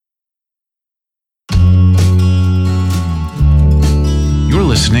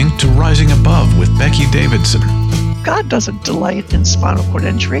listening to Rising Above with Becky Davidson. God doesn't delight in spinal cord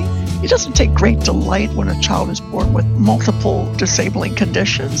injury. He doesn't take great delight when a child is born with multiple disabling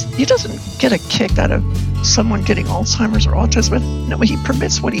conditions. He doesn't get a kick out of someone getting Alzheimer's or autism. No, he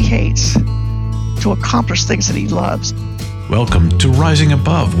permits what he hates to accomplish things that he loves. Welcome to Rising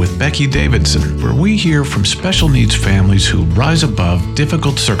Above with Becky Davidson, where we hear from special needs families who rise above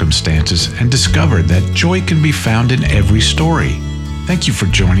difficult circumstances and discover that joy can be found in every story. Thank you for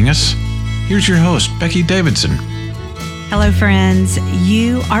joining us. Here's your host, Becky Davidson. Hello, friends.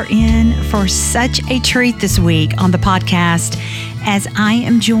 You are in for such a treat this week on the podcast as I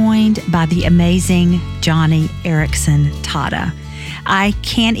am joined by the amazing Joni Eareckson Tada. I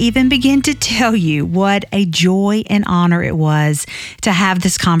can't even begin to tell you what a joy and honor it was to have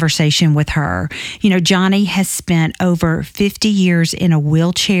this conversation with her. You know, Joni has spent over 50 years in a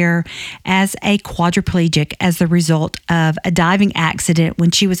wheelchair as a quadriplegic as the result of a diving accident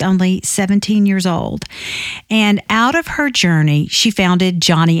when she was only 17 years old. And out of her journey, she founded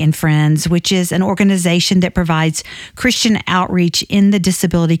Joni and Friends, which is an organization that provides Christian outreach in the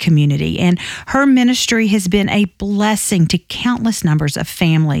disability community. And her ministry has been a blessing to countless numbers of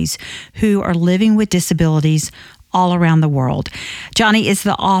families who are living with disabilities all around the world. Joni is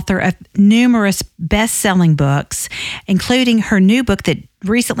the author of numerous best-selling books, including her new book that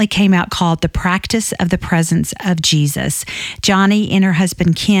recently came out called The Practice of the Presence of Jesus. Joni and her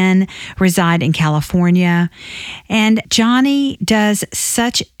husband Ken reside in California, and Joni does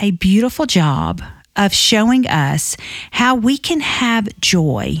such a beautiful job of showing us how we can have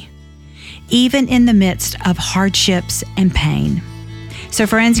joy even in the midst of hardships and pain. So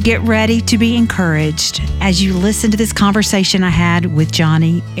friends, get ready to be encouraged as you listen to this conversation I had with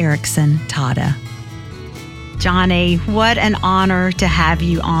Joni Eareckson Tada. Joni, what an honor to have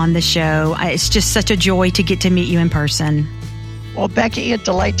you on the show. It's just such a joy to get to meet you in person. Well, Becky, a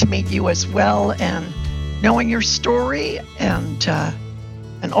delight to meet you as well, and knowing your story and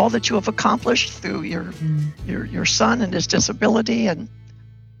all that you have accomplished through your son and his disability. And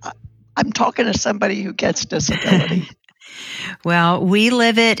I'm talking to somebody who gets disability. Well, we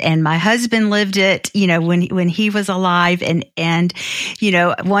live it, and my husband lived it, you know, when he was alive. And, you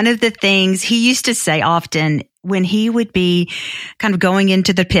know, one of the things he used to say often when he would be kind of going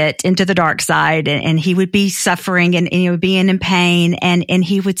into the pit, into the dark side, and he would be suffering and you know, being in pain. And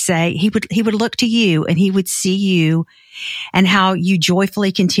he would say, he would look to you and he would see you and how you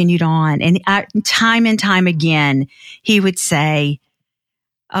joyfully continued on. And time and time again, he would say,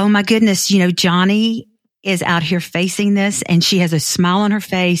 oh my goodness, you know, Joni is out here facing this and she has a smile on her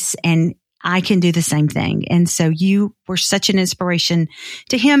face and I can do the same thing. And so you were such an inspiration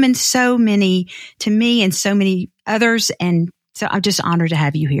to him and so many to me and so many others. And so I'm just honored to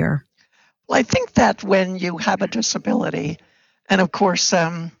have you here. Well, I think that when you have a disability, and of course,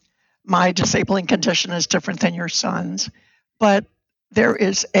 my disabling condition is different than your son's, but there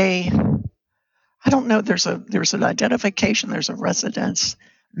is there's an identification, there's a residence,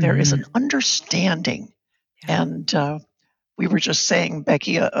 there is an understanding. And we were just saying,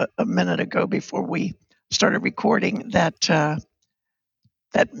 Becky, a minute ago before we started recording that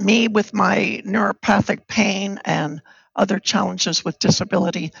me with my neuropathic pain and other challenges with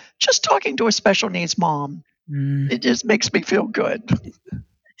disability, just talking to a special needs mom, it just makes me feel good.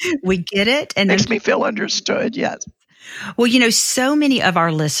 We get it. And makes me feel understood, yes. Well, you know, so many of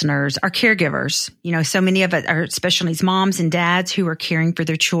our listeners are caregivers. You know, so many of it are special needs moms and dads who are caring for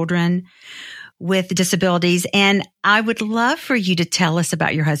their children with disabilities. And I would love for you to tell us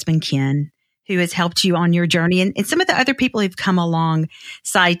about your husband, Ken, who has helped you on your journey and some of the other people who've come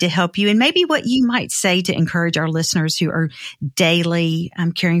alongside to help you, and maybe what you might say to encourage our listeners who are daily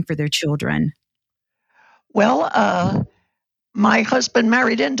caring for their children. Well, my husband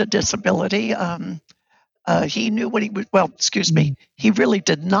married into disability. He knew what he was, he really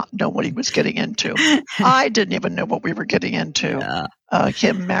did not know what he was getting into. I didn't even know what we were getting into,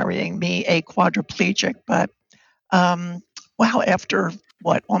 him marrying me, a quadriplegic. But, after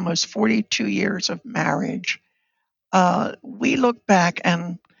almost 42 years of marriage, we look back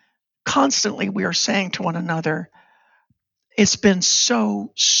and constantly we are saying to one another, it's been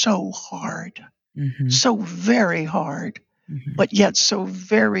so hard, so very hard, but yet so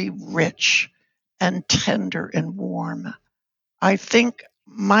very rich and tender and warm. I think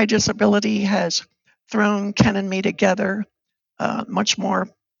my disability has thrown Ken and me together much more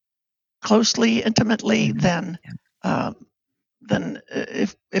closely, intimately than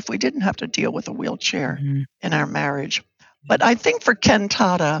if we didn't have to deal with a wheelchair in our marriage. But I think for Ken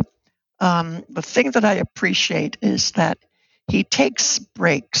Tada, the thing that I appreciate is that he takes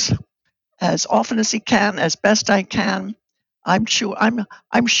breaks as often as he can, as best I can. I'm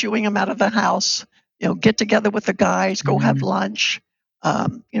shooing them out of the house. Get together with the guys, go have lunch.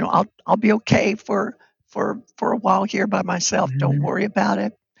 I'll be okay for a while here by myself. Don't worry about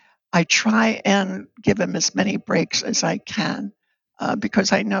it. I try and give him as many breaks as I can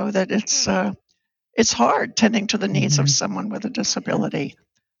because I know that it's hard tending to the needs of someone with a disability.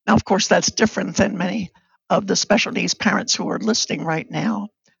 Now, of course, that's different than many of the special needs parents who are listening right now.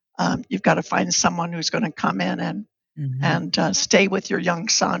 You've got to find someone who's going to come in and stay with your young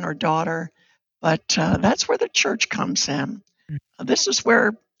son or daughter. But that's where the church comes in. This is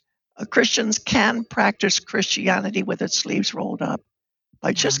where Christians can practice Christianity with its sleeves rolled up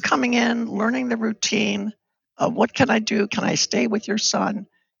by just coming in, learning the routine. What can I do? Can I stay with your son?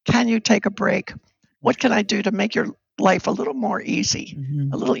 Can you take a break? What can I do to make your life a little more easy,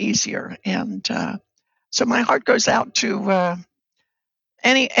 a little easier? And so my heart goes out to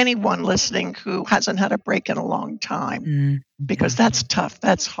anyone listening who hasn't had a break in a long time, because that's tough,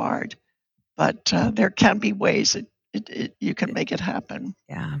 that's hard. But there can be ways that you can make it happen.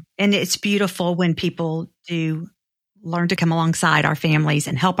 Yeah. And it's beautiful when people do learn to come alongside our families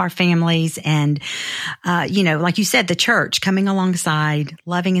and help our families. And, like you said, the church coming alongside,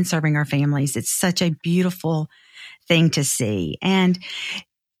 loving and serving our families. It's such a beautiful thing to see. And,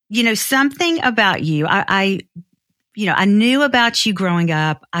 something about you, I knew about you growing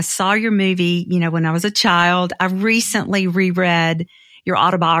up. I saw your movie, when I was a child. I recently reread your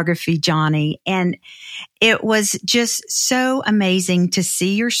autobiography, Joni, and it was just so amazing to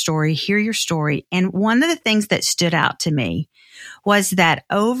see your story, hear your story. And one of the things that stood out to me was that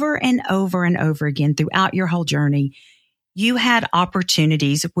over and over and over again throughout your whole journey, you had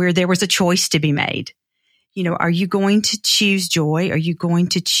opportunities where there was a choice to be made. Are you going to choose joy? Are you going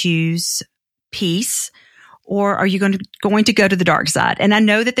to choose peace? Or are you going to go to the dark side? And I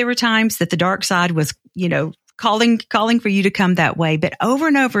know that there were times that the dark side was, calling for you to come that way. But over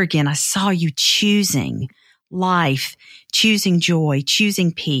and over again, I saw you choosing life, choosing joy,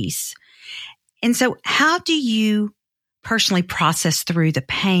 choosing peace. And so how do you personally process through the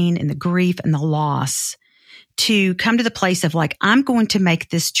pain and the grief and the loss to come to the place of I'm going to make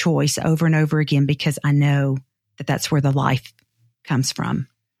this choice over and over again because I know that that's where the life comes from?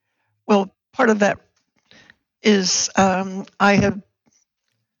 Well, part of that is I have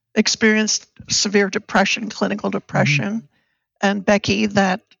experienced severe depression, clinical depression. And Becky,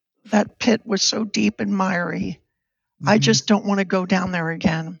 that pit was so deep and miry. I just don't want to go down there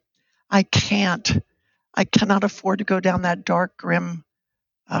again. I cannot afford to go down that dark, grim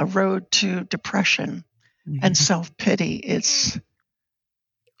road to depression and self-pity. It's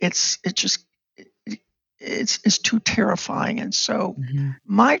too terrifying. And so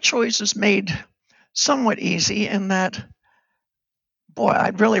my choice is made somewhat easy in that, boy,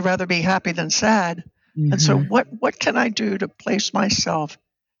 I'd really rather be happy than sad. And so what can I do to place myself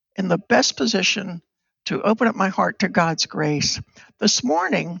in the best position to open up my heart to God's grace? This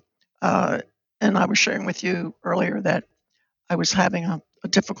morning, and I was sharing with you earlier that I was having a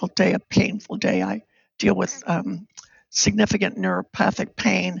difficult day, a painful day. I deal with significant neuropathic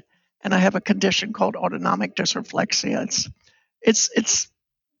pain, and I have a condition called autonomic dysreflexia. It's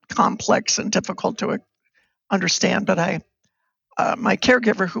complex and difficult to understand, but my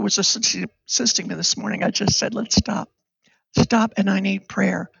caregiver who was assisting me this morning, I just said, let's stop, and I need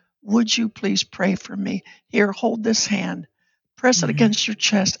prayer. Would you please pray for me? Here, hold this hand, press it against your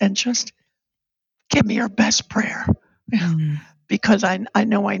chest, and just give me your best prayer, because I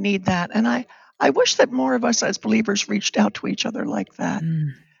know I need that. And I wish that more of us as believers reached out to each other like that.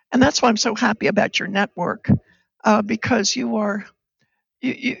 And that's why I'm so happy about your network, because you're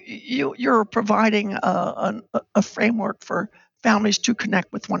providing a framework for families to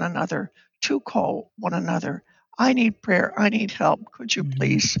connect with one another, to call one another. I need prayer. I need help. Could you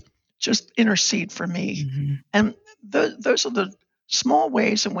please just intercede for me? And those are the small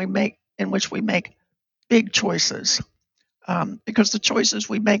ways in which we make big choices, because the choices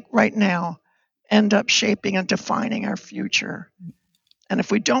we make right now end up shaping and defining our future. And if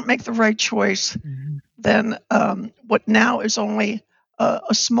we don't make the right choice, then what now is only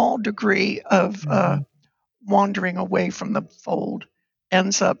a small degree of wandering away from the fold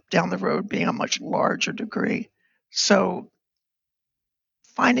ends up down the road being a much larger degree. So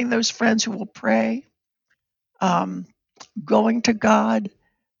finding those friends who will pray, going to God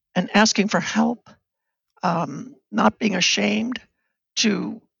and asking for help, not being ashamed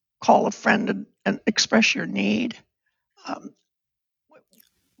to call a friend and express your need.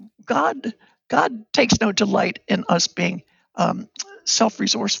 God takes no delight in us being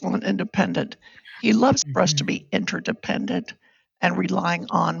self-resourceful and independent. He loves for us to be interdependent and relying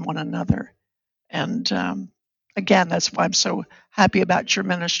on one another. And again, that's why I'm so happy about your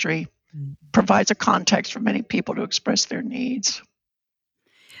ministry. Provides a context for many people to express their needs.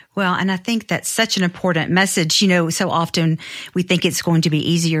 Well, and I think that's such an important message. So often we think it's going to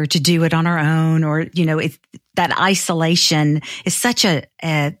be easier to do it on our own, or, that isolation is such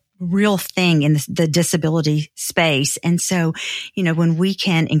a real thing in the disability space. And so, when we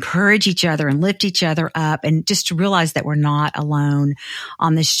can encourage each other and lift each other up and just to realize that we're not alone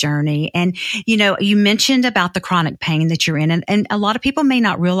on this journey. And, you mentioned about the chronic pain that you're in, and a lot of people may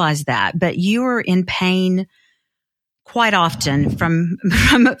not realize that, but you are in pain quite often from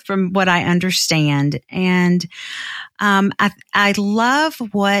what I understand. And I love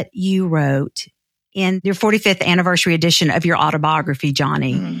what you wrote in your 45th anniversary edition of your autobiography,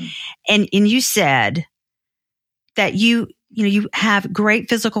 Joni. And you said that you have great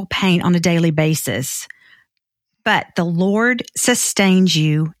physical pain on a daily basis, but the Lord sustains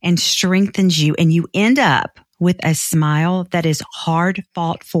you and strengthens you, and you end up with a smile that is hard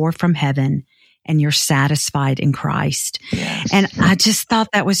fought for from heaven, and you're satisfied in Christ. Yes. And I just thought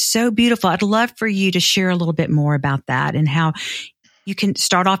that was so beautiful. I'd love for you to share a little bit more about that and how you can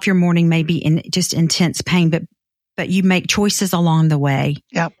start off your morning maybe in just intense pain, but you make choices along the way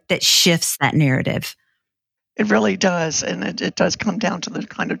that shifts that narrative. It really does. And it does come down to the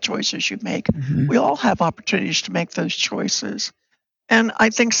kind of choices you make. Mm-hmm. We all have opportunities to make those choices. And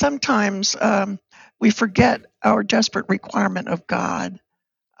I think sometimes we forget our desperate requirement of God.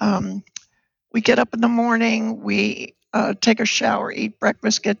 We get up in the morning, we take a shower, eat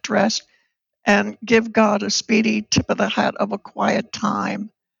breakfast, get dressed, and give God a speedy tip of the hat of a quiet time.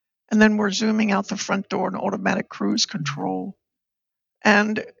 And then we're zooming out the front door in automatic cruise control.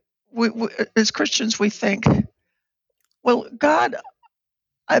 And we as Christians, we think, well, God,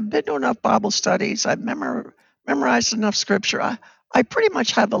 I've been to enough Bible studies. I've memorized enough scripture. I pretty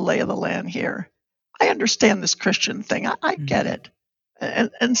much have the lay of the land here. I understand this Christian thing. I get it.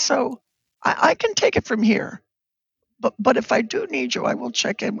 And so I can take it from here, but if I do need you, I will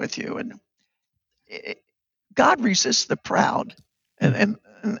check in with you. And God resists the proud, and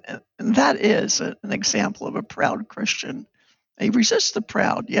that is an example of a proud Christian. He resists the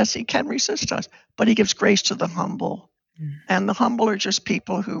proud. Yes, he can resist us, but he gives grace to the humble. And the humble are just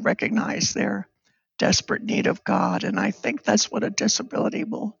people who recognize their desperate need of God. And I think that's what a disability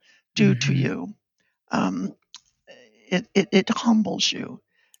will do to you. It humbles you.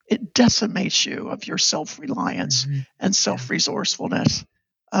 It decimates you of your self-reliance and self-resourcefulness.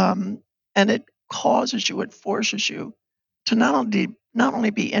 And it causes you, it forces you to not only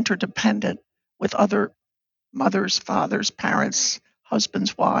be interdependent with other mothers, fathers, parents,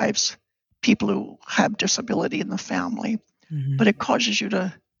 husbands, wives, people who have disability in the family, but it causes you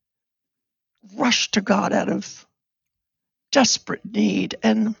to rush to God out of desperate need.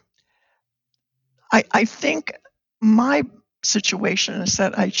 And I think my situation is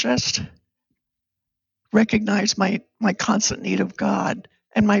that I just recognize my constant need of God,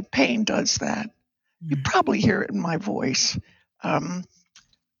 and my pain does that. You probably hear it in my voice. I'm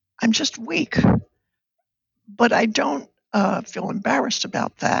just weak, but I don't feel embarrassed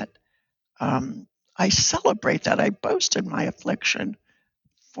about that. I celebrate that. I boast in my affliction,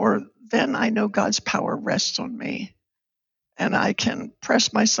 for then I know God's power rests on me, and I can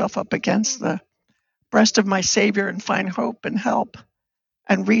press myself up against the breast of my Savior and find hope and help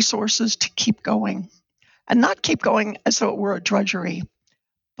and resources to keep going. And not keep going as though it were a drudgery,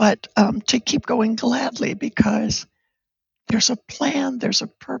 but to keep going gladly, because there's a plan, there's a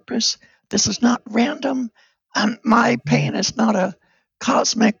purpose. This is not random. My pain is not a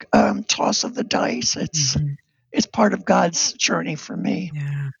cosmic toss of the dice. It's part of God's journey for me.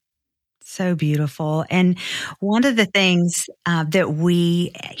 Yeah. So beautiful. And one of the things that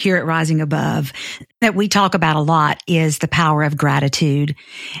we here at Rising Above that we talk about a lot is the power of gratitude.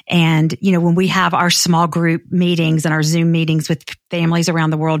 And, when we have our small group meetings and our Zoom meetings with families around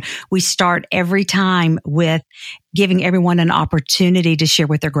the world, we start every time with giving everyone an opportunity to share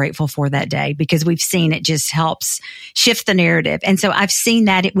what they're grateful for that day, because we've seen it just helps shift the narrative. And so I've seen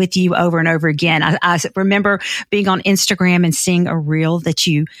that with you over and over again. I remember being on Instagram and seeing a reel that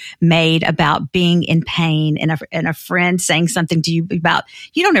you made about being in pain, and a friend saying something to you about,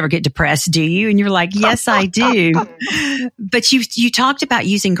 you don't ever get depressed, do you? And you're like, yes, I do. But you talked about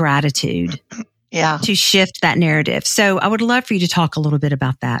using gratitude to shift that narrative. So I would love for you to talk a little bit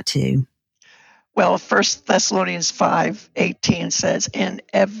about that too. Well, 1 Thessalonians 5:18 says, in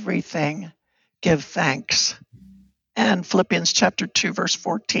everything give thanks. And Philippians chapter 2, verse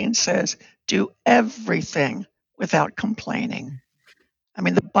 14 says, do everything without complaining. I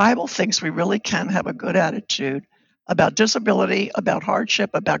mean, the Bible thinks we really can have a good attitude about disability, about hardship,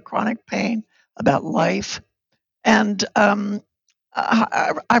 about chronic pain, about life. And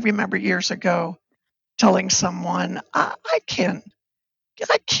I remember years ago telling someone, I can't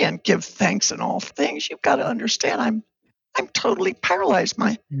give thanks in all things. You've got to understand, I'm totally paralyzed.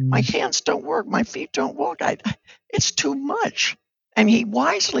 My hands don't work. My feet don't walk. It's too much. And he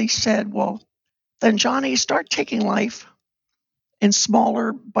wisely said, well, then Johnny, start taking life in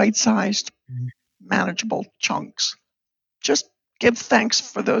smaller, bite-sized, manageable chunks. Just give thanks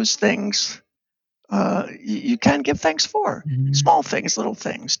for those things you can give thanks for. Small things, little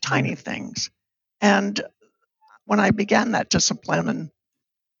things, tiny things. And when I began that discipline, and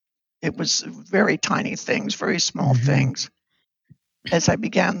it was very tiny things, very small things, as I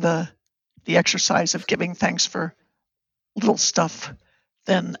began the exercise of giving thanks for little stuff,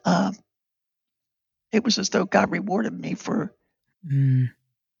 then it was as though God rewarded me for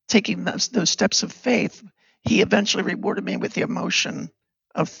taking those steps of faith. He eventually rewarded me with the emotion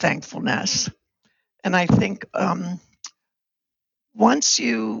of thankfulness. And I think once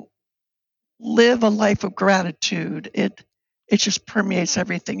you live a life of gratitude, it just permeates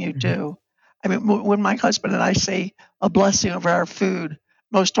everything you do. I mean, when my husband and I say a blessing over our food,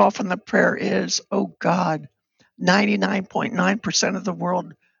 most often the prayer is, oh God, 99.9% of the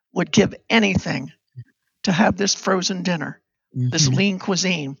world would give anything to have this frozen dinner, this lean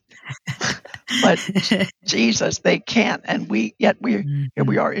cuisine. But Jesus, they can't. And here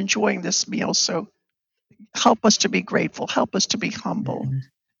we are enjoying this meal. So help us to be grateful. Help us to be humble.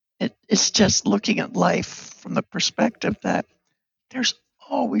 It's just looking at life from the perspective that there's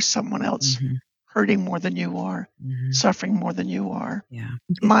always someone else hurting more than you are, suffering more than you are. Yeah.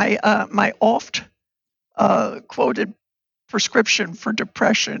 My oft quoted prescription for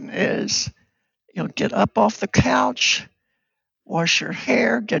depression is, get up off the couch, wash your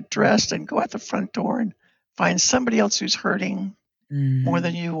hair, get dressed, and go out the front door and find somebody else who's hurting more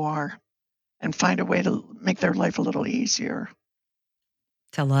than you are, and find a way to make their life a little easier.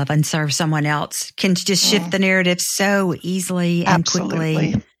 To love and serve someone else can just shift the narrative so easily and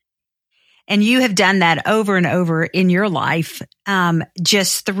quickly. And you have done that over and over in your life,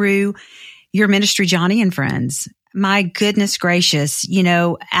 just through your ministry, Joni and Friends. My goodness gracious,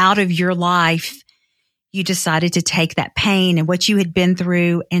 out of your life, you decided to take that pain and what you had been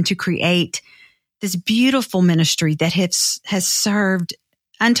through and to create this beautiful ministry that has served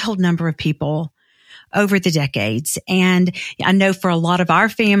untold number of people over the decades. And I know for a lot of our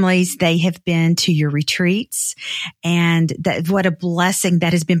families, they have been to your retreats, and what a blessing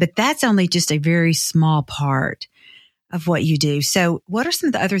that has been. But that's only just a very small part of what you do. So what are some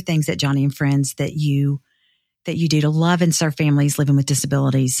of the other things that Joni and Friends that you do to love and serve families living with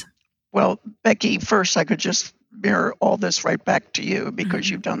disabilities? Well, Becky, first I could just mirror all this right back to you, because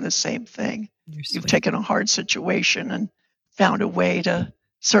you've done the same thing. You've taken a hard situation and found a way to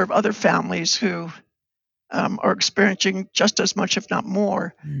serve other families who are experiencing just as much, if not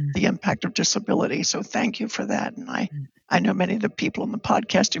more, the impact of disability. So thank you for that. And I know many of the people on the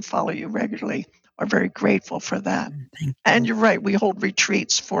podcast who follow you regularly are very grateful for that. And you're right, we hold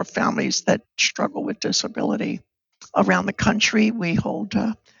retreats for families that struggle with disability around the country. We hold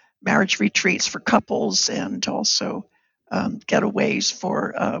marriage retreats for couples, and also getaways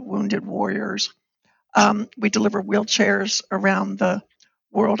for wounded warriors. We deliver wheelchairs around the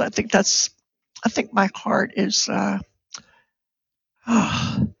world. I think my heart is,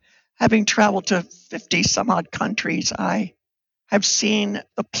 having traveled to 50 some odd countries, I have seen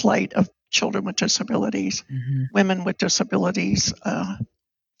the plight of children with disabilities, women with disabilities,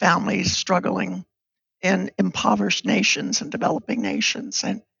 families struggling in impoverished nations and developing nations,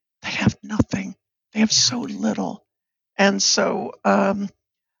 and they have nothing. They have so little. And so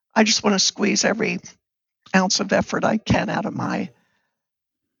I just want to squeeze every ounce of effort I can out of my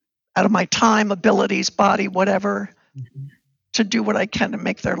time, abilities, body, whatever, to do what I can to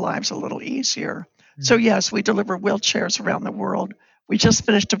make their lives a little easier. So yes, we deliver wheelchairs around the world. We just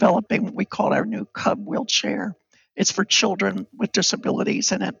finished developing what we call our new Cub wheelchair. It's for children with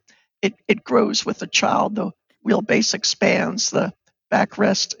disabilities, and it grows with the child. The wheelbase expands, the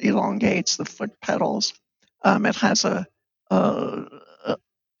backrest elongates, the foot pedals. It has a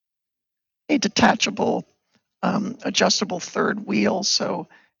detachable, adjustable third wheel. So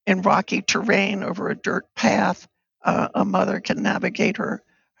in rocky terrain over a dirt path, a mother can navigate her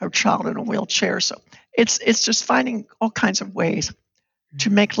child in a wheelchair. So it's just finding all kinds of ways to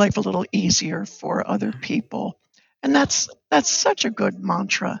make life a little easier for other people. And that's such a good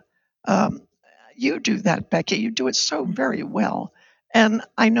mantra. You do that, Becky. You do it so very well. And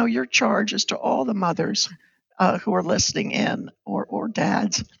I know your charge is to all the mothers who are listening in, or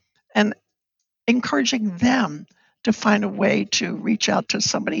dads, and encouraging them to find a way to reach out to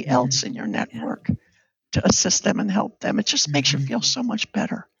somebody else in your network to assist them and help them. It just makes you feel so much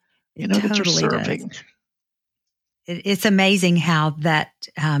better, It that you're totally does. serving. It's amazing how that,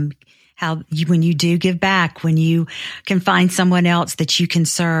 when you do give back, when you can find someone else that you can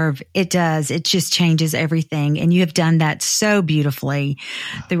serve, it just changes everything. And you have done that so beautifully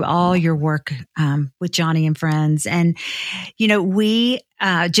through all your work with Joni and Friends. And, we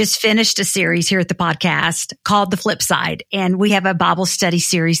just finished a series here at the podcast called The Flip Side. And we have a Bible study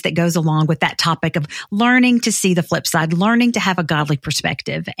series that goes along with that topic of learning to see the flip side, learning to have a godly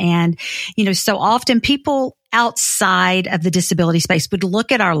perspective. And, so often people outside of the disability space would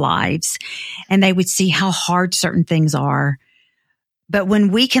look at our lives and they would see how hard certain things are. But when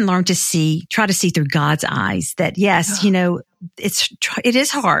we can learn to try to see through God's eyes that, yes, it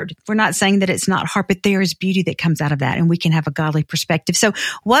is hard. We're not saying that it's not hard, but there is beauty that comes out of that and we can have a godly perspective. So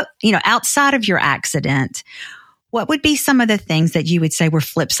outside of your accident, what would be some of the things that you would say were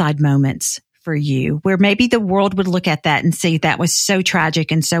flip side moments for you where maybe the world would look at that and see that was so tragic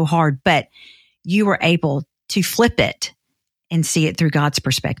and so hard, but you were able to flip it and see it through God's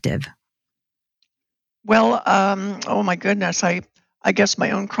perspective? Well, oh my goodness, I guess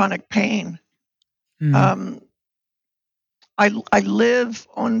my own chronic pain. I live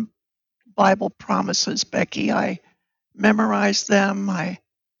on Bible promises, Becky. I memorize them. I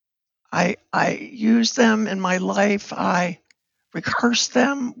use them in my life. I rehearse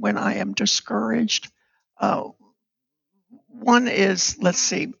them when I am discouraged. One is, let's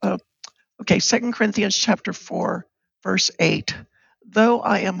see, 2 Corinthians chapter 4, verse 8. Though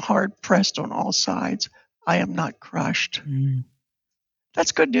I am hard pressed on all sides, I am not crushed.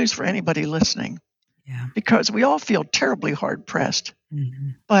 That's good news for anybody listening. Yeah. Because we all feel terribly hard pressed.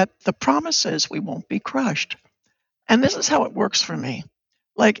 But the promise is we won't be crushed. And this is how it works for me.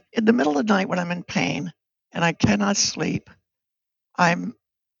 Like in the middle of the night when I'm in pain and I cannot sleep, I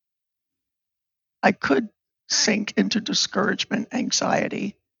could sink into discouragement,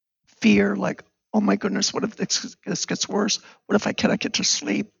 anxiety, fear, like, oh my goodness, what if this gets worse? What if I cannot get to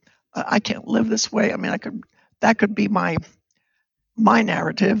sleep? I can't live this way. I mean, that could be my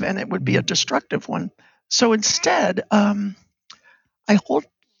narrative, and it would be a destructive one. So instead, I hold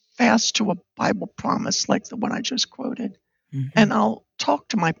fast to a Bible promise like the one I just quoted, and I'll talk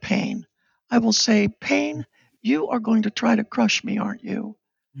to my pain. I will say, pain, you are going to try to crush me, aren't you?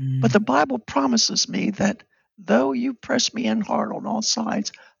 But the Bible promises me that though you press me in hard on all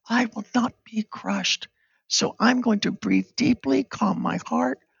sides, I will not be crushed. So I'm going to breathe deeply, calm my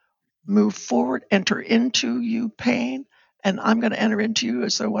heart, move forward, enter into you, pain, and I'm going to enter into you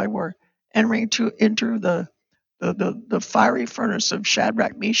as though I were entering into the fiery furnace of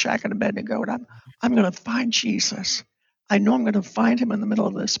Shadrach, Meshach, and Abednego, and I'm going to find Jesus. I know I'm going to find him in the middle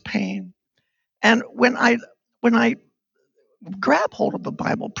of this pain. And when I grab hold of a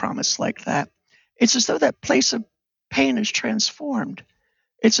Bible promise like that, it's as though that place of pain is transformed.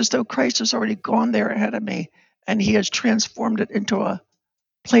 It's as though Christ has already gone there ahead of me, and he has transformed it into a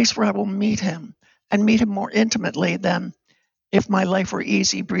place where I will meet him and meet him more intimately than if my life were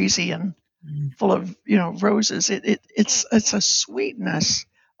easy breezy and full of roses. It's a sweetness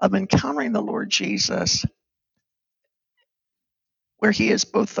of encountering the Lord Jesus, where he is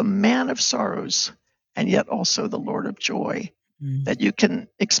both the man of sorrows and yet also the Lord of joy. That you can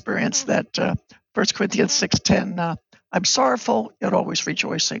experience that 1 Corinthians 6:10. I'm sorrowful yet always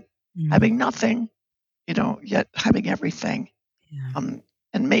rejoicing, having nothing, yet having everything. Yeah.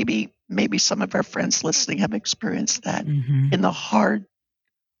 And maybe some of our friends listening have experienced that. In the hard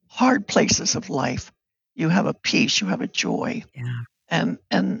places of life, you have a peace, you have a joy, and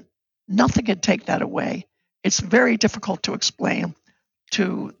nothing can take that away. It's very difficult to explain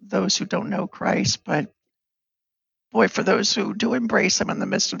to those who don't know Christ, but boy, for those who do embrace him in the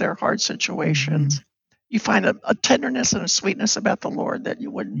midst of their hard situations, you find a tenderness and a sweetness about the Lord that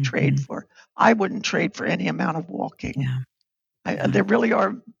you wouldn't trade for. I wouldn't trade for any amount of walking. There really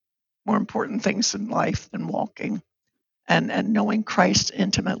are more important things in life than walking. And knowing Christ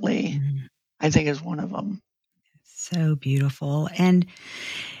intimately, I think, is one of them. So beautiful. And,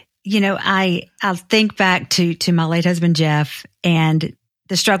 I'll think back to my late husband, Jeff, and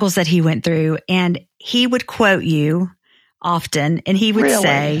the struggles that he went through. And he would quote you often, and he would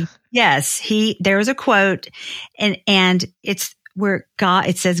say, yes, there was a quote, and it's where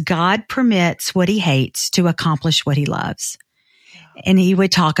it says, God permits what he hates to accomplish what he loves. And he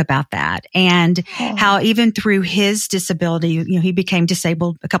would talk about that and how even through his disability, he became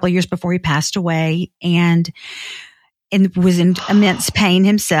disabled a couple of years before he passed away and was in immense pain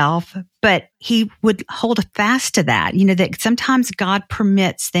himself, but he would hold fast to that, that sometimes God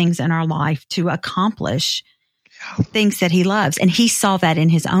permits things in our life to accomplish things that he loves. And he saw that in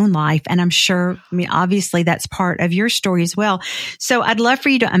his own life. And I'm sure, obviously that's part of your story as well. So I'd love for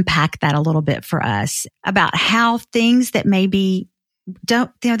you to unpack that a little bit for us about how things that maybe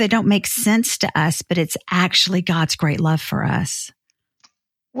they don't make sense to us, but it's actually God's great love for us.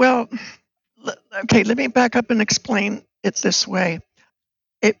 Well, okay, let me back up and explain it this way.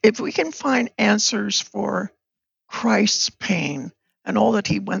 If we can find answers for Christ's pain and all that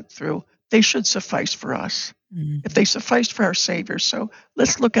he went through, they should suffice for us. If they sufficed for our Savior. So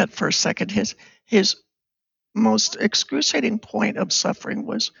let's look at for a second his most excruciating point of suffering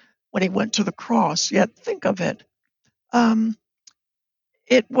was when he went to the cross. Yet think of it.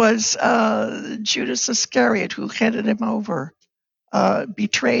 It was Judas Iscariot who handed him over,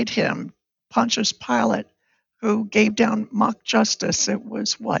 betrayed him. Pontius Pilate, who gave down mock justice. It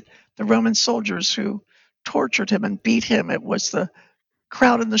was the Roman soldiers who tortured him and beat him. It was the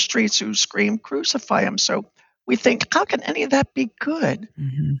crowd in the streets who screamed, "Crucify him." So we think, how can any of that be good?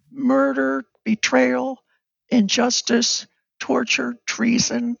 Murder, betrayal, injustice, torture,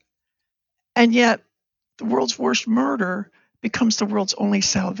 treason. And yet the world's worst murder becomes the world's only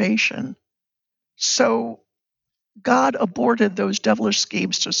salvation. So God aborted those devilish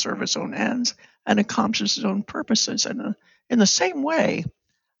schemes to serve his own ends and accomplish his own purposes. And in the same way,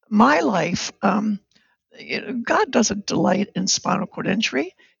 my life, God doesn't delight in spinal cord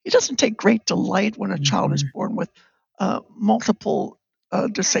injury. He doesn't take great delight when a child is born with multiple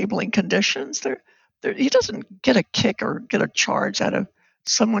disabling conditions. He doesn't get a kick or get a charge out of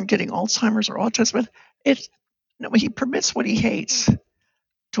someone getting Alzheimer's or autism. He permits what he hates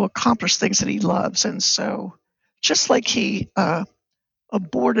to accomplish things that he loves. And so just like he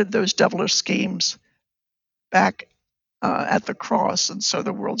aborted those devilish schemes back at the cross, and so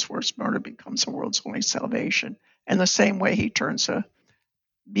the world's worst murder becomes the world's only salvation. And the same way he turns to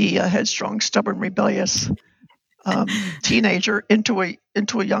be a headstrong, stubborn, rebellious teenager into a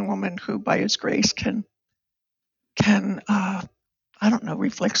young woman who, by his grace, can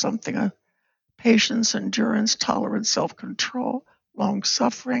reflect something: patience, endurance, tolerance, self-control,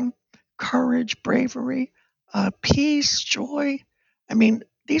 long-suffering, courage, bravery, peace, joy. I mean,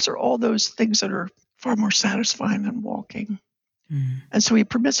 these are all those things that are far more satisfying than walking. And so he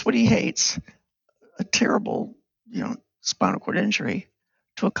permits what he hates, a terrible, spinal cord injury,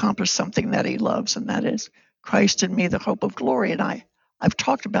 to accomplish something that he loves, and that is Christ in me, the hope of glory. And I've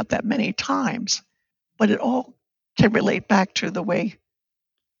talked about that many times, but it all can relate back to the way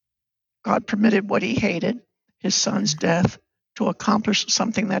God permitted what he hated, his son's death, to accomplish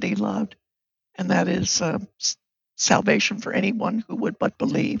something that he loved, and that is salvation for anyone who would but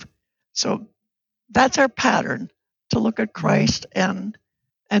believe. So that's our pattern, to look at Christ and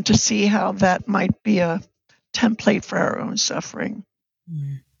to see how that might be a template for our own suffering.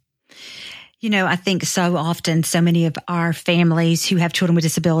 I think so often, so many of our families who have children with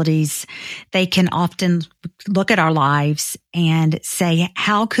disabilities, they can often look at our lives and say,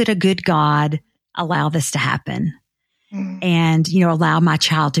 how could a good God allow this to happen? And, allow my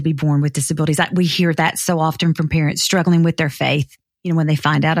child to be born with disabilities. We hear that so often from parents struggling with their faith, when they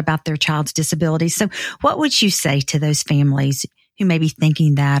find out about their child's disability. So what would you say to those families who may be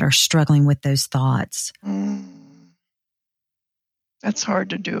thinking that or struggling with those thoughts? That's hard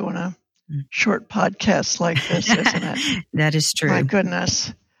to do on a short podcast like this, isn't it? That is true. My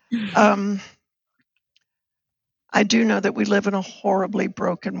goodness. I do know that we live in a horribly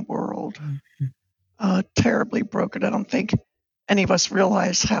broken world, terribly broken. I don't think any of us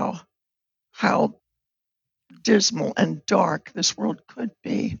realize how dismal and dark this world could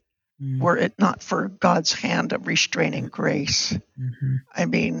be were it not for God's hand of restraining grace. I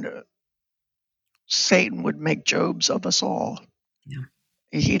mean, Satan would make Jobs of us all. Yeah.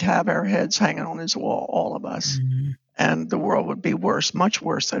 He'd have our heads hanging on his wall, all of us. And the world would be worse, much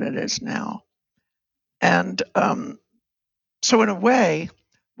worse than it is now. And so in a way,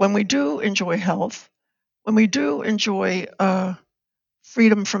 when we do enjoy health, when we do enjoy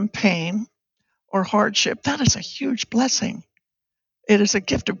freedom from pain or hardship, that is a huge blessing. It is a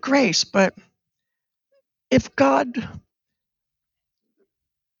gift of grace. But if God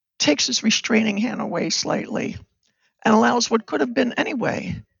takes his restraining hand away slightly and allows what could have been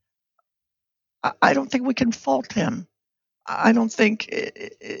anyway, I don't think we can fault him. I don't think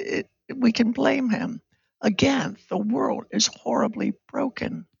we can blame him. Again, the world is horribly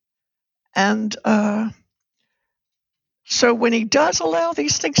broken. And so when he does allow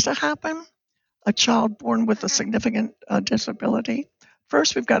these things to happen, a child born with a significant disability,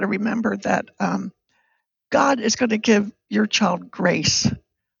 first we've got to remember that God is going to give your child grace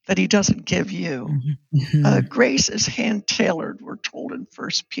that he doesn't give you. Grace is hand-tailored, we're told in 1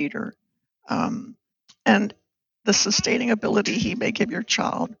 Peter. And the sustaining ability he may give your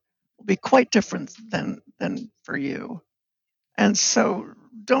child will be quite different than for you. And so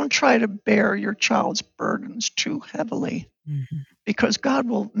don't try to bear your child's burdens too heavily, because God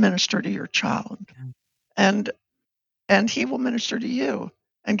will minister to your child, and he will minister to you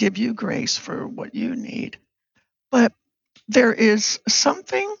and give you grace for what you need. But there is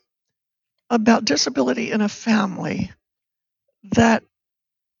something about disability in a family that,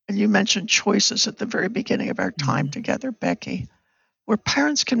 and you mentioned choices at the very beginning of our time together, Becky, where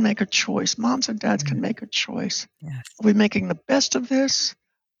parents can make a choice, moms and dads can make a choice. Yes. Are we making the best of this?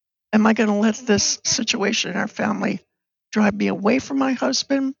 Am I going to let this situation in our family drive me away from my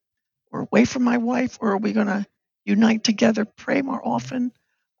husband or away from my wife? Or are we going to unite together, pray more often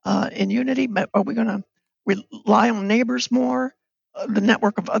in unity? Are we going to rely on neighbors more, the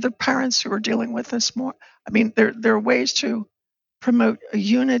network of other parents who are dealing with this more? I mean, there are ways to promote a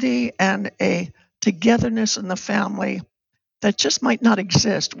unity and a togetherness in the family that just might not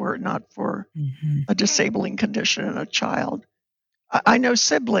exist were it not for a disabling condition in a child. I know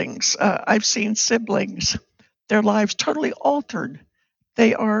siblings. I've seen siblings, their lives totally altered.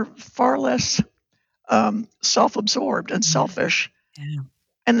 They are far less self-absorbed and selfish, Yeah.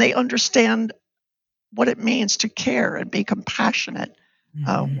 and they understand what it means to care and be compassionate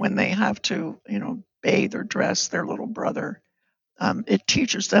when they have to, bathe or dress their little brother. It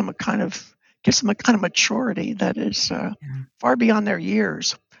teaches them gives them a kind of maturity that is far beyond their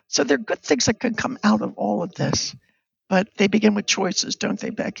years. So there are good things that can come out of all of this. But they begin with choices, don't they,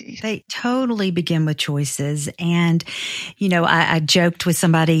 Becky? They totally begin with choices. And, I joked with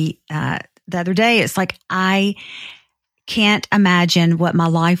somebody the other day. It's like, I can't imagine what my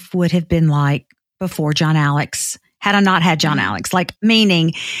life would have been like before John Alex, had I not had John Alex. Like,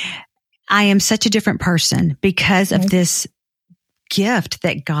 meaning I am such a different person because of this gift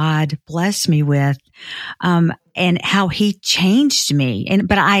that God blessed me with, and how he changed me.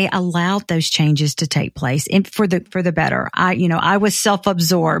 But I allowed those changes to take place for the better. I was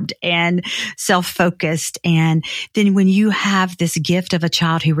self-absorbed and self-focused. And then when you have this gift of a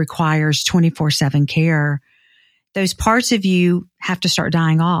child who requires 24/7 care, those parts of you have to start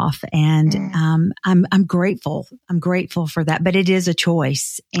dying off. And, I'm grateful. I'm grateful for that, but it is a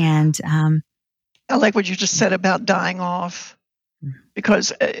choice. And, I like what you just said about dying off.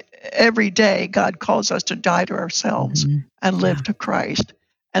 Because every day God calls us to die to ourselves and live to Christ.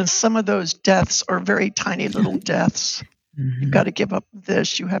 And some of those deaths are very tiny little deaths. You've got to give up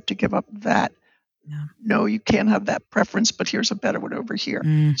this. You have to give up that. No, you can't have that preference, but here's a better one over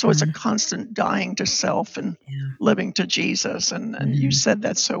here. So it's a constant dying to self and living to Jesus. And you said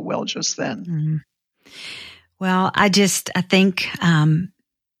that so well just then. Well, I think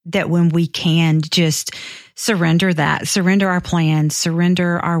that when we can just surrender our plans,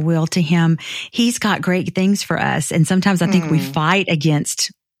 surrender our will to him, he's got great things for us. And sometimes I think we fight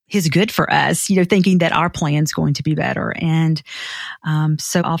against his good for us, thinking that our plan's going to be better. And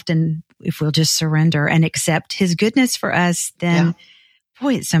so often if we'll just surrender and accept his goodness for us, then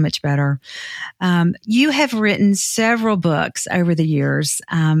boy, it's so much better. You have written several books over the years.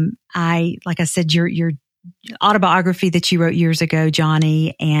 Like I said, your autobiography that you wrote years ago,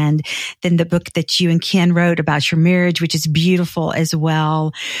 Joni, and then the book that you and Ken wrote about your marriage, which is beautiful as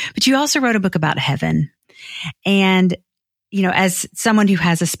well. But you also wrote a book about heaven. And, as someone who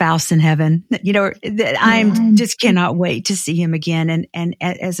has a spouse in heaven, I'm just cannot wait to see him again. And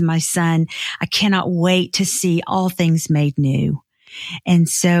as my son, I cannot wait to see all things made new. And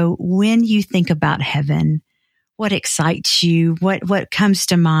so when you think about heaven, what excites you? What comes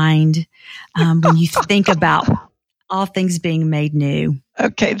to mind when you think about all things being made new?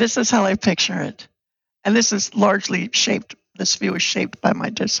 Okay, this is how I picture it. And this is largely this view is shaped by my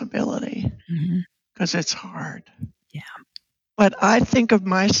disability because it's hard. Yeah. But I think of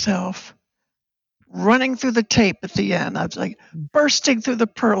myself running through the tape at the end. I was like bursting through the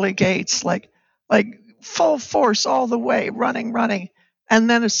pearly gates, like full force all the way, running. And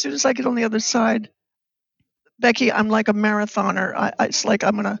then as soon as I get on the other side, Becky, I'm like a marathoner. It's like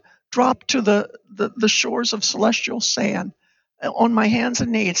I'm going to drop to the shores of celestial sand on my hands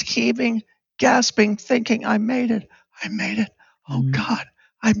and knees, heaving, gasping, thinking, I made it. Oh, God,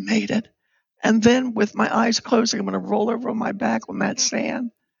 I made it. And then with my eyes closing, I'm going to roll over on my back on that sand,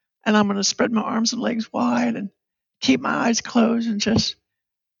 and I'm going to spread my arms and legs wide and keep my eyes closed and just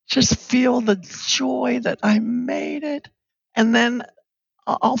feel the joy that I made it. And then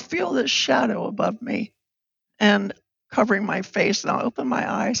I'll feel this shadow above me and covering my face, and I'll open my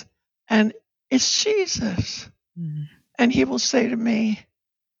eyes, and it's Jesus. And he will say to me,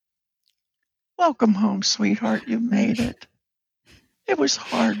 welcome home, sweetheart, you made it. It was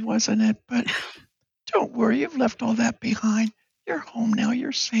hard, wasn't it? But Don't worry, you've left all that behind. You're home now.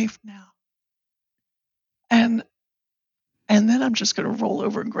 You're safe now. And then I'm just going to roll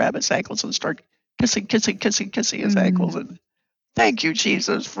over and grab his ankles and start kissing his ankles. And thank you,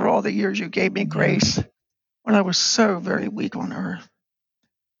 Jesus, for all the years you gave me grace when I was so very weak on earth.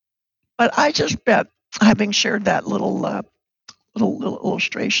 But I just bet, having shared that little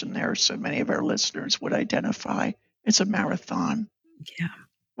illustration there, so many of our listeners would identify, it's a marathon. Yeah.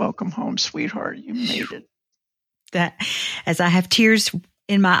 Welcome home, sweetheart. You made it. That, as I have tears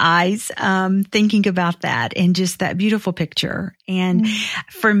in my eyes, thinking about that and just that beautiful picture. And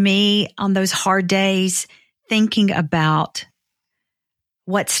for me, on those hard days, thinking about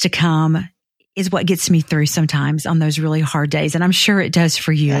what's to come is what gets me through sometimes on those really hard days. And I'm sure it does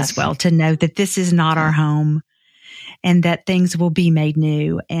for you as well, to know that this is not our home and that things will be made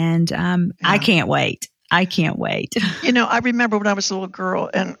new. And I can't wait. I can't wait. You know, I remember when I was a little girl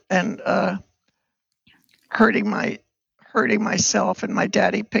and hurting myself, and my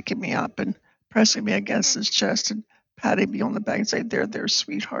daddy picking me up and pressing me against his chest and patting me on the back and saying, there,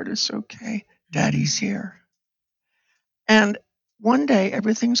 sweetheart, it's okay. Daddy's here. And one day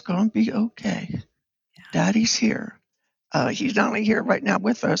everything's going to be okay. Yeah. Daddy's here. He's not only here right now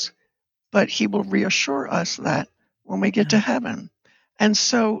with us, but he will reassure us that when we get to heaven. And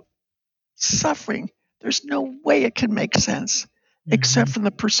so suffering, there's no way it can make sense except from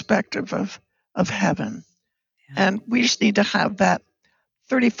the perspective of heaven. And we just need to have that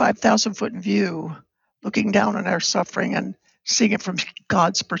 35,000-foot view, looking down on our suffering and seeing it from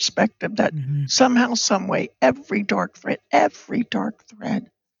God's perspective, that somehow, some way, every dark thread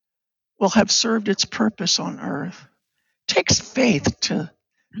will have served its purpose on earth. It takes faith to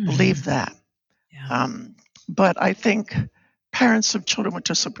believe that. Yeah. But I think parents of children with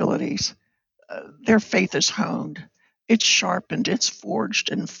disabilities, their faith is honed, it's sharpened, it's forged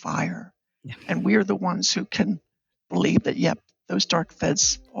in fire. Yeah. And we are the ones who can believe that, yep, those dark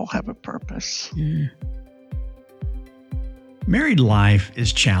threads all have a purpose. Married life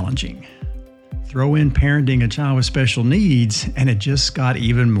is challenging. Throw in parenting a child with special needs, and it just got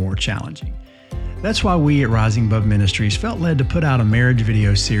even more challenging. That's why we at Rising Above Ministries felt led to put out a marriage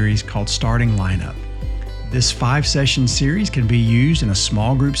video series called Starting Lineup. This 5-session series can be used in a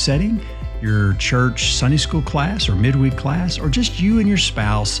small group setting, your church Sunday school class or midweek class, or just you and your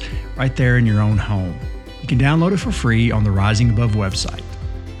spouse right there in your own home. You can download it for free on the Rising Above website.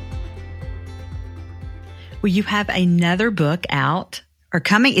 Well, you have another book out or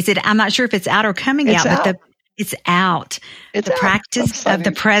coming. I'm not sure if it's out or coming out, but it's out. It's the out. Practice of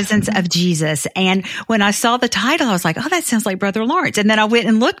the Presence of Jesus. And when I saw the title, I was like, oh, that sounds like Brother Lawrence. And then I went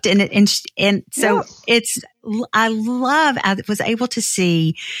and looked in it. And so I was able to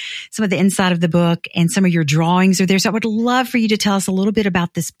see some of the inside of the book, and some of your drawings are there. So I would love for you to tell us a little bit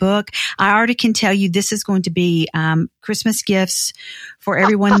about this book. I already can tell you this is going to be Christmas gifts for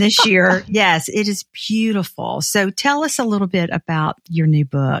everyone this year. Yes, it is beautiful. So tell us a little bit about your new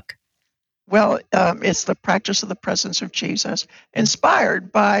book. Well, it's the Practice of the Presence of Jesus,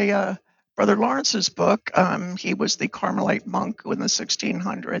 inspired by Brother Lawrence's book. He was the Carmelite monk who in the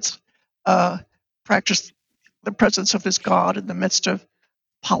 1600s practiced the presence of his God in the midst of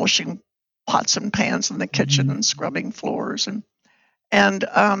polishing pots and pans in the kitchen and scrubbing floors. And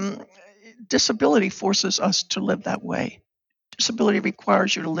disability forces us to live that way. Disability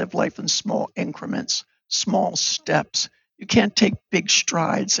requires you to live life in small increments, small steps. You can't take big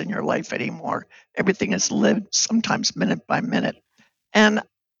strides in your life anymore. Everything is lived sometimes minute by minute. And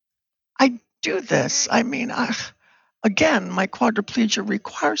I do this. I mean, again, my quadriplegia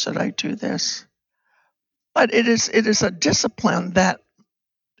requires that I do this. But it is a discipline that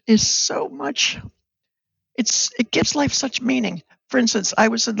is so much, it gives life such meaning. For instance, I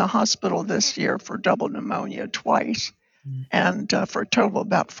was in the hospital this year for double pneumonia twice, and for a total of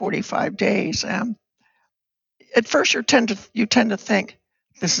about 45 days. At first, you tend to think,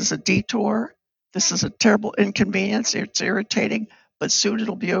 this is a detour, this is a terrible inconvenience, it's irritating, but soon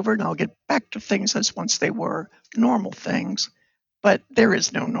it'll be over and I'll get back to things as once they were, normal things. But there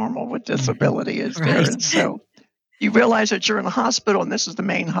is no normal with disability, is there? Right. And so you realize that you're in a hospital and this is the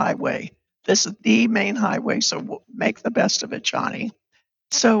main highway. This is the main highway, so we'll make the best of it, Joni.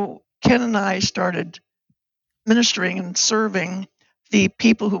 So Ken and I started ministering and serving the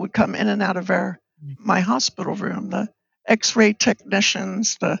people who would come in and out of my hospital room, the x-ray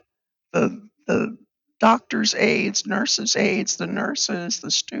technicians, the doctor's aides, nurses' aides, the nurses, the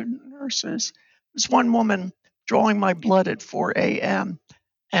student nurses. There's one woman drawing my blood at 4 a.m.,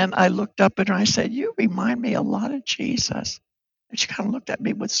 and I looked up at her and I said, you remind me a lot of Jesus. And she kind of looked at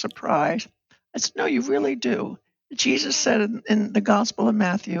me with surprise. I said, no, you really do. Jesus said in the Gospel of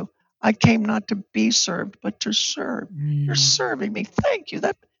Matthew, I came not to be served, but to serve. You're serving me. Thank you.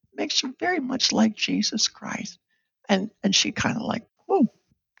 That makes you very much like Jesus Christ. And she kind of like, whoa.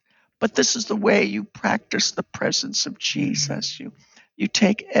 But this is the way you practice the presence of Jesus. You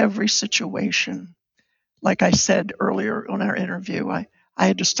take every situation. Like I said earlier on our interview, I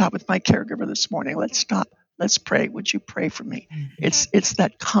had to stop with my caregiver this morning. Let's stop. Let's pray. Would you pray for me? It's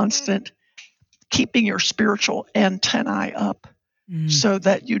that constant keeping your spiritual antennae up so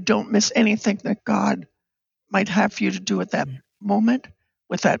that you don't miss anything that God might have for you to do at that moment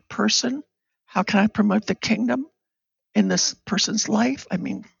with that person. How can I promote the kingdom in this person's life? I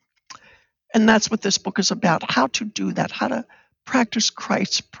mean, and that's what this book is about, how to do that, how to practice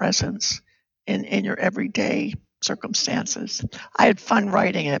Christ's presence in your everyday circumstances. I had fun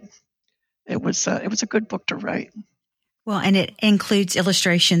writing it. It was a good book to write. Well, and it includes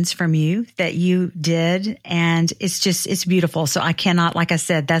illustrations from you that you did, and it's beautiful. So I cannot, like I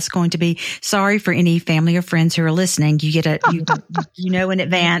said, that's going to be, sorry for any family or friends who are listening. You get you know in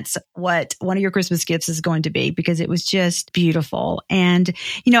advance what one of your Christmas gifts is going to be, because it was just beautiful. And,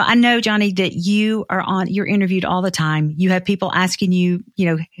 I know, Joni, that you're interviewed all the time. You have people asking you,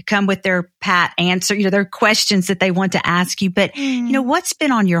 come with their pat answer, their questions that they want to ask you. But, what's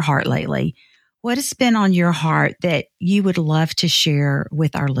been on your heart lately? What has been on your heart that you would love to share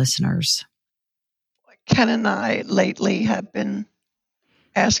with our listeners? Ken and I lately have been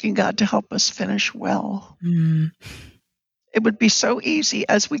asking God to help us finish well. It would be so easy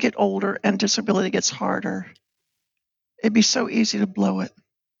as we get older and disability gets harder. It'd be so easy to blow it.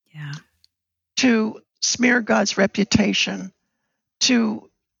 Yeah. To smear God's reputation, to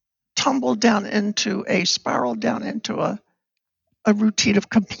spiral down into a routine of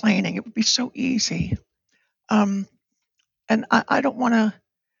complaining. It would be so easy. And I don't want to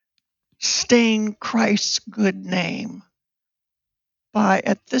stain Christ's good name by,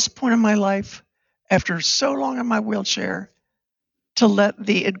 at this point in my life, after so long in my wheelchair, to let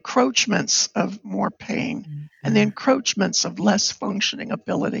the encroachments of more pain and the encroachments of less functioning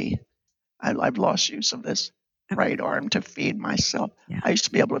ability. I've lost use of this right arm to feed myself. Yeah. I used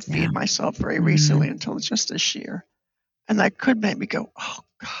to be able to feed myself very recently until just this year. And that could make me go, oh,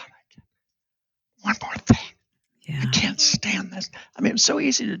 God, one more thing. Yeah. I can't stand this. I mean, it's so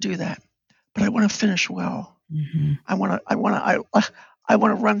easy to do that, but I want to finish well. I want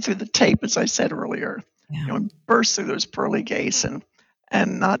to run through the tape, as I said earlier, and burst through those pearly gates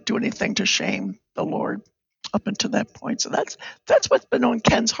and not do anything to shame the Lord up until that point. So that's what's been on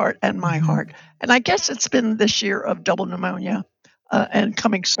Ken's heart and my heart. And I guess it's been this year of double pneumonia and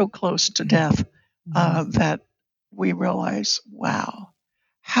coming so close to death that we realize, wow,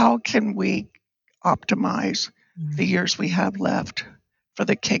 how can we optimize the years we have left for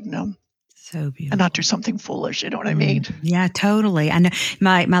the kingdom? So beautiful. And not do something foolish. You know what I mean? Yeah, totally. I know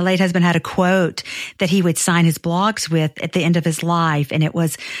my late husband had a quote that he would sign his blogs with at the end of his life. And it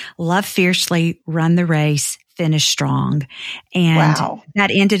was, love fiercely, run the race, finish strong. And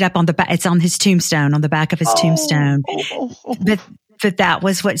that ended up it's on his tombstone, on the back of his tombstone. But that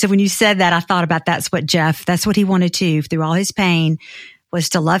was so when you said that, I thought about that's what he wanted to, through all his pain, was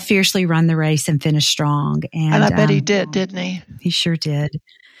to love fiercely, run the race, and finish strong. And I bet he did, didn't he? He sure did.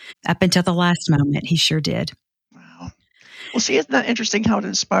 Up until the last moment, he sure did. Wow. Well, see, isn't that interesting how it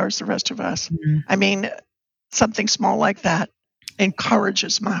inspires the rest of us? I mean, something small like that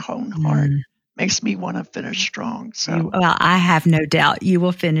encourages my own heart, makes me want to finish strong. So, well, I have no doubt you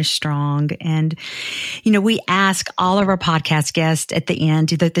will finish strong. And, we ask all of our podcast guests at the end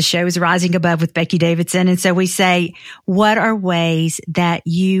that the show is Rising Above with Becky Davidson. And so we say, what are ways that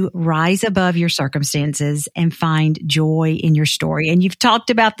you rise above your circumstances and find joy in your story? And you've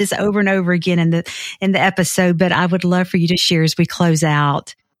talked about this over and over again in the episode, but I would love for you to share as we close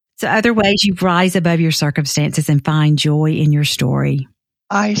out. So other ways you rise above your circumstances and find joy in your story.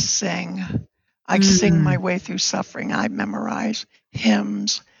 I sing. I sing my way through suffering. I memorize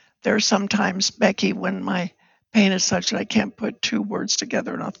hymns. There are sometimes, Becky, when my pain is such that I can't put two words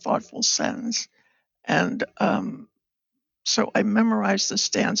together in a thoughtful sentence. And so I memorize the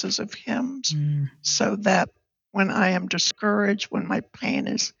stanzas of hymns so that when I am discouraged, when my pain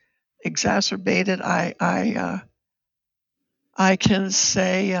is exacerbated, I can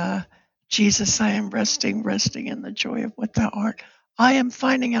say, Jesus, I am resting in the joy of what thou art. I am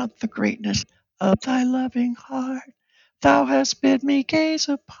finding out the greatness of thy loving heart. Thou hast bid me gaze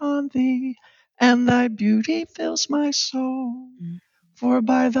upon thee, and thy beauty fills my soul. For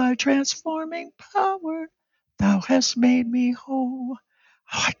by thy transforming power, thou hast made me whole.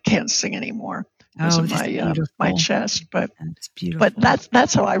 Oh, I can't sing anymore because of my chest, but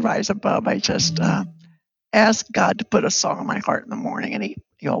that's how I rise above. I just ask God to put a song in my heart in the morning, and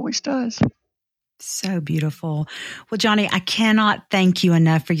He always does. So beautiful. Well, Joni, I cannot thank you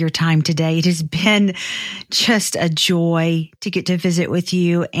enough for your time today. It has been just a joy to get to visit with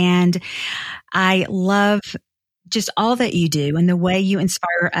you. And I love just all that you do and the way you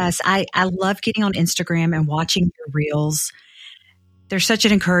inspire us. I love getting on Instagram and watching your reels. They're such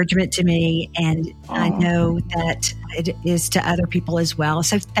an encouragement to me. And I know that it is to other people as well.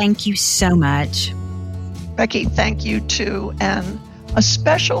 So thank you so much. Becky, thank you too. And a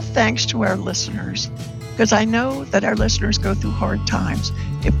special thanks to our listeners, because I know that our listeners go through hard times.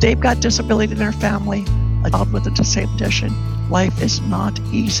 If they've got disability in their family, a child with a disabled condition, life is not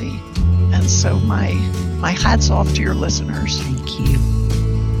easy. And so my hat's off to your listeners. Thank you.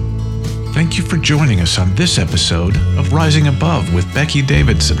 Thank you for joining us on this episode of Rising Above with Becky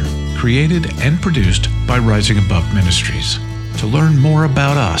Davidson, created and produced by Rising Above Ministries. To learn more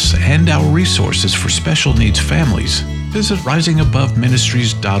about us and our resources for special needs families, visit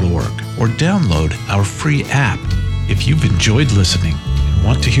risingaboveministries.org or download our free app. If you've enjoyed listening and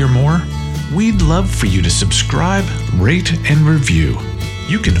want to hear more, we'd love for you to subscribe, rate, and review.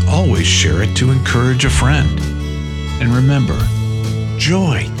 You can always share it to encourage a friend. And remember,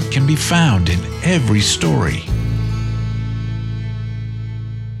 joy can be found in every story.